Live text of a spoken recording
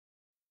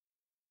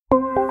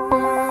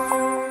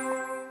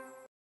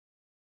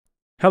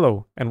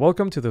Hello, and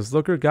welcome to this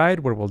Looker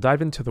guide where we'll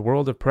dive into the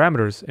world of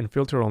parameters and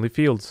filter-only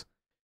fields.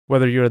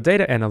 Whether you're a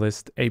data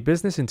analyst, a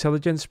business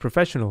intelligence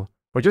professional,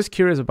 or just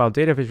curious about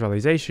data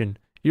visualization,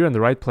 you're in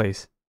the right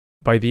place.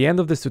 By the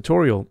end of this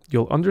tutorial,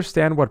 you'll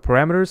understand what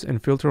parameters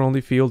and filter-only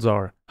fields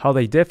are, how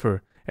they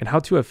differ, and how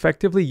to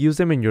effectively use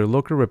them in your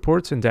Looker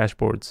reports and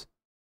dashboards.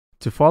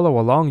 To follow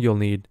along, you'll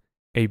need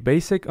a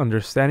basic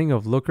understanding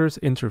of Looker's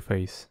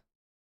interface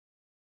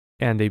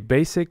and a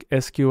basic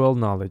SQL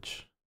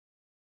knowledge.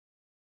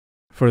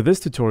 For this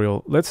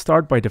tutorial, let's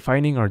start by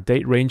defining our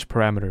date range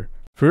parameter.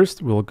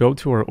 First, we'll go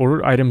to our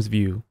ordered items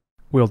view.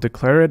 We'll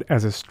declare it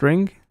as a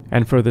string,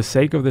 and for the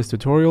sake of this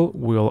tutorial,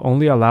 we'll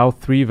only allow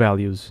 3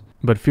 values,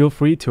 but feel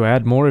free to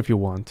add more if you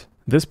want.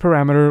 This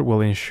parameter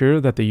will ensure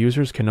that the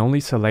users can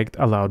only select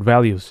allowed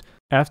values.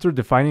 After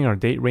defining our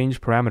date range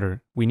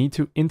parameter, we need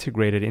to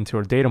integrate it into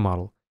our data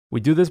model.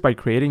 We do this by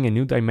creating a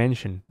new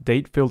dimension,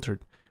 date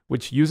filtered,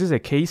 which uses a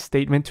case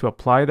statement to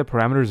apply the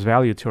parameter's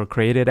value to our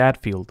created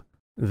at field.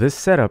 This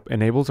setup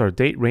enables our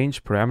date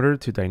range parameter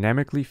to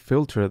dynamically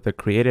filter the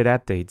created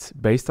at dates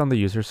based on the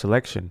user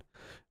selection.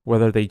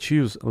 Whether they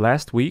choose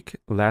last week,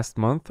 last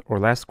month, or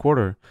last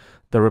quarter,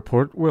 the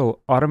report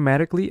will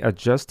automatically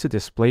adjust to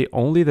display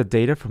only the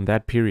data from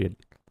that period.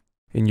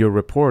 In your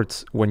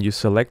reports, when you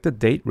select the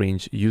date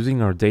range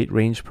using our date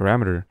range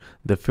parameter,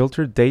 the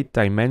filtered date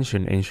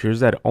dimension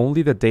ensures that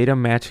only the data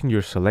matching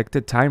your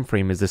selected time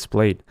frame is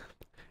displayed.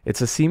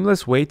 It's a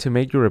seamless way to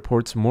make your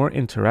reports more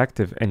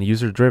interactive and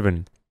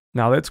user-driven.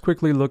 Now let's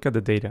quickly look at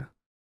the data.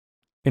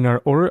 In our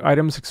Order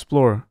Items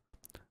Explorer,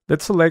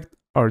 let's select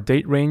our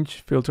Date Range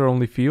Filter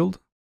Only field,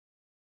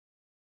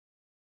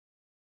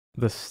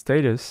 the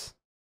status,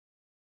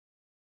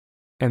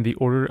 and the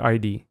order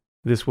ID.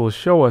 This will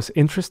show us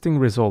interesting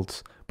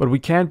results, but we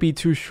can't be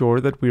too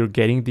sure that we are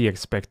getting the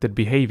expected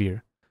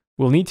behavior.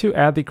 We'll need to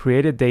add the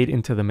created date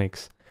into the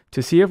mix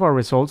to see if our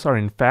results are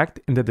in fact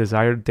in the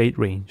desired date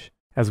range.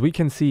 As we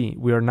can see,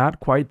 we are not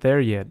quite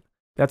there yet.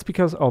 That's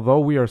because although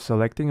we are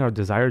selecting our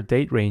desired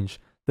date range,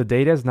 the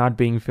data is not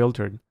being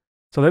filtered.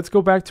 So let's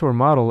go back to our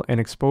model and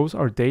expose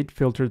our date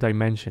filter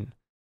dimension.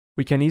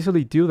 We can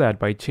easily do that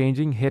by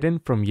changing hidden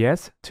from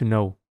yes to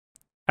no.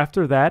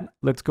 After that,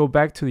 let's go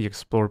back to the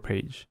Explore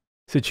page.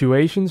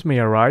 Situations may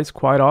arise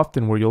quite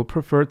often where you'll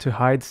prefer to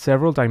hide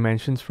several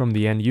dimensions from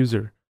the end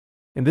user.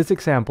 In this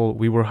example,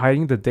 we were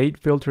hiding the date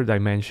filter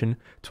dimension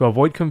to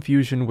avoid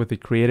confusion with the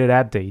created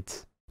at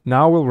dates.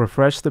 Now we'll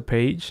refresh the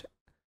page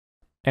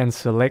and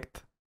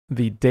select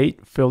the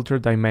date filter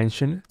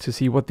dimension to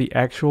see what the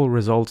actual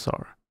results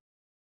are.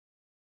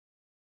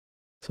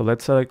 So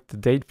let's select the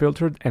date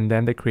filtered and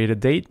then the created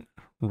date,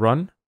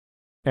 run.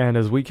 And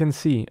as we can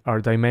see,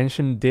 our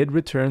dimension did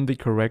return the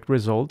correct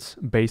results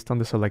based on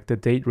the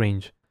selected date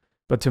range.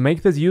 But to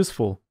make this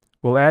useful,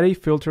 we'll add a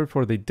filter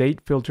for the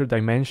date filter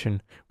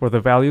dimension where the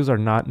values are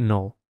not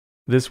null.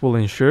 This will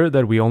ensure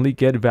that we only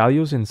get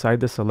values inside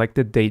the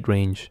selected date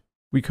range.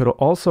 We could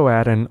also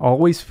add an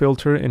always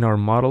filter in our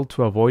model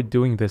to avoid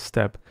doing this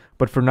step,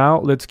 but for now,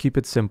 let's keep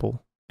it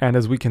simple. And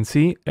as we can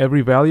see,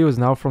 every value is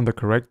now from the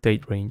correct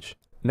date range.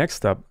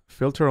 Next up,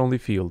 filter only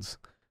fields.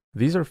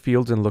 These are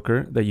fields in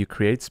Looker that you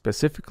create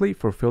specifically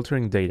for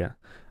filtering data.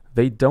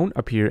 They don't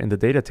appear in the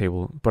data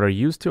table, but are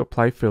used to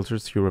apply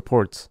filters to your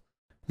reports.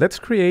 Let's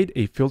create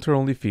a filter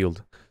only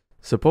field.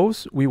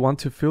 Suppose we want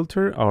to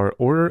filter our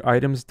order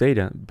items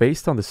data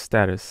based on the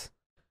status.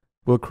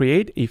 We'll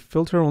create a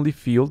filter-only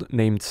field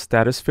named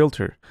Status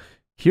Filter.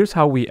 Here's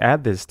how we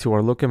add this to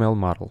our LookML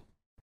model.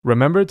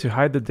 Remember to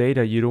hide the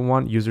data you don't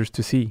want users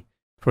to see.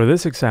 For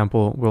this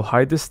example, we'll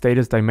hide the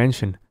status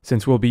dimension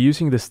since we'll be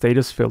using the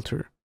status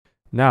filter.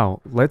 Now,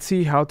 let's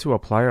see how to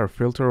apply our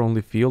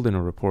filter-only field in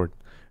a report.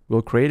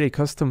 We'll create a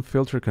custom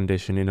filter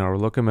condition in our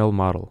LookML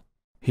model.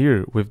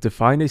 Here, we've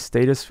defined a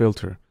status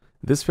filter.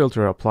 This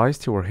filter applies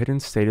to our hidden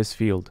status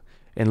field.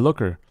 In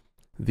Looker,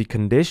 the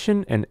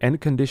condition and end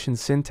condition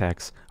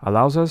syntax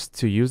allows us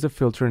to use the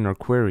filter in our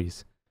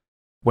queries.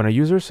 When a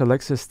user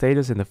selects a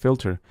status in the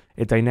filter,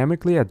 it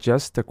dynamically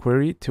adjusts the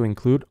query to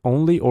include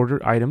only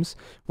ordered items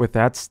with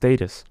that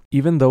status,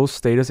 even though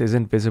status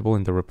isn't visible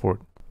in the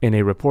report. In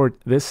a report,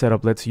 this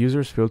setup lets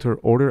users filter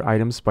ordered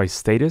items by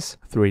status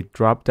through a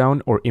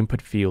drop-down or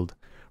input field,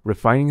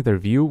 refining their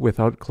view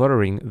without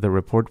cluttering the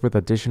report with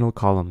additional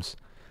columns.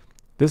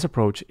 This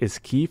approach is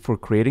key for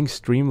creating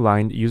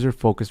streamlined,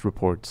 user-focused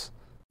reports.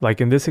 Like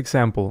in this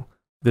example,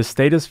 the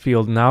status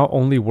field now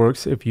only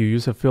works if you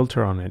use a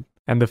filter on it,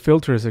 and the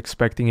filter is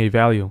expecting a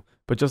value,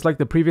 but just like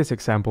the previous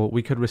example,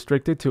 we could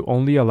restrict it to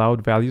only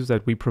allowed values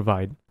that we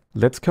provide.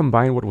 Let's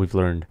combine what we've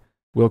learned.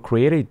 We'll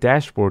create a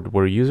dashboard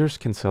where users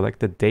can select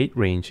the date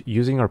range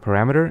using our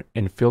parameter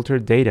and filter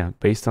data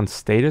based on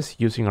status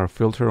using our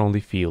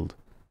filter-only field.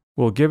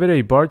 We'll give it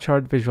a bar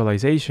chart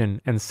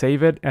visualization and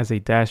save it as a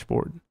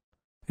dashboard.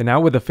 And now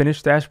with the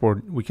finished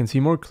dashboard, we can see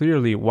more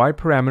clearly why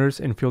parameters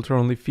and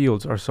filter-only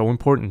fields are so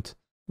important.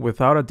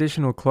 Without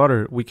additional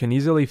clutter, we can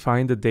easily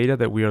find the data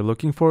that we are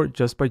looking for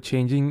just by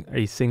changing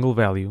a single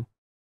value.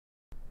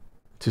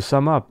 To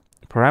sum up,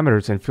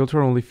 Parameters and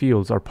filter-only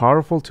fields are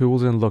powerful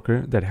tools in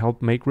Looker that help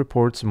make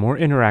reports more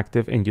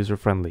interactive and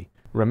user-friendly.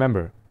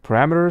 Remember,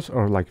 parameters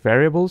are like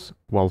variables,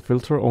 while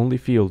filter-only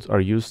fields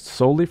are used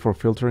solely for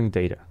filtering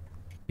data.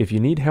 If you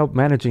need help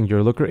managing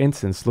your Looker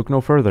instance, look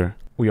no further.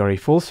 We are a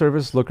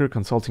full-service Looker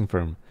consulting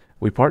firm.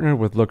 We partner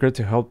with Looker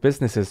to help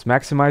businesses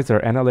maximize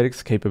their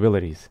analytics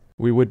capabilities.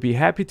 We would be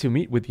happy to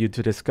meet with you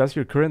to discuss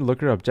your current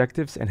Looker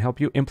objectives and help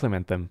you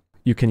implement them.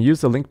 You can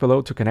use the link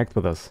below to connect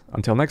with us.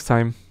 Until next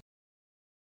time.